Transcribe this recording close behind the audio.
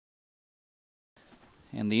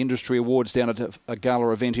and the Industry Awards down at a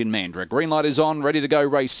gala event in Mandurah. Green light is on, ready to go,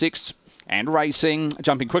 race 6. And racing,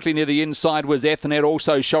 jumping quickly near the inside was Ethnet,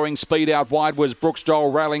 also showing speed out wide was Brooks Joel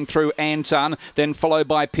rallying through Anton, then followed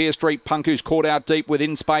by Pear Street Punk, who's caught out deep with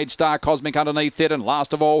In Spade Star Cosmic underneath it, and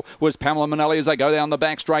last of all was Pamela Manelli as they go down the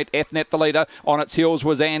back straight. Ethnet the leader, on its heels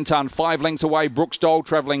was Anton, 5 lengths away, Brooks Joel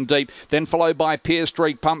travelling deep, then followed by Pear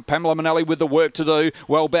Street Pump, Pamela Manelli with the work to do,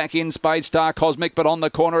 well back In Spade Star Cosmic, but on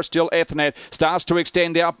the corner it's still Ethnet, starts to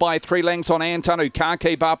extend out by 3 lengths on Anton, who can't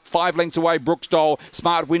keep up, 5 lengths away Brooks Joel,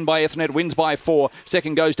 smart win by Ethnet, wins by 4.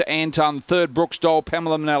 Second goes to Anton, third Brooks Joel,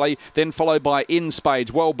 Pamela Manelli, then followed by In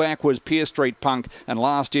Spades. Well back was Pear Street Punk, and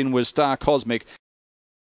last in was Star Cosmic.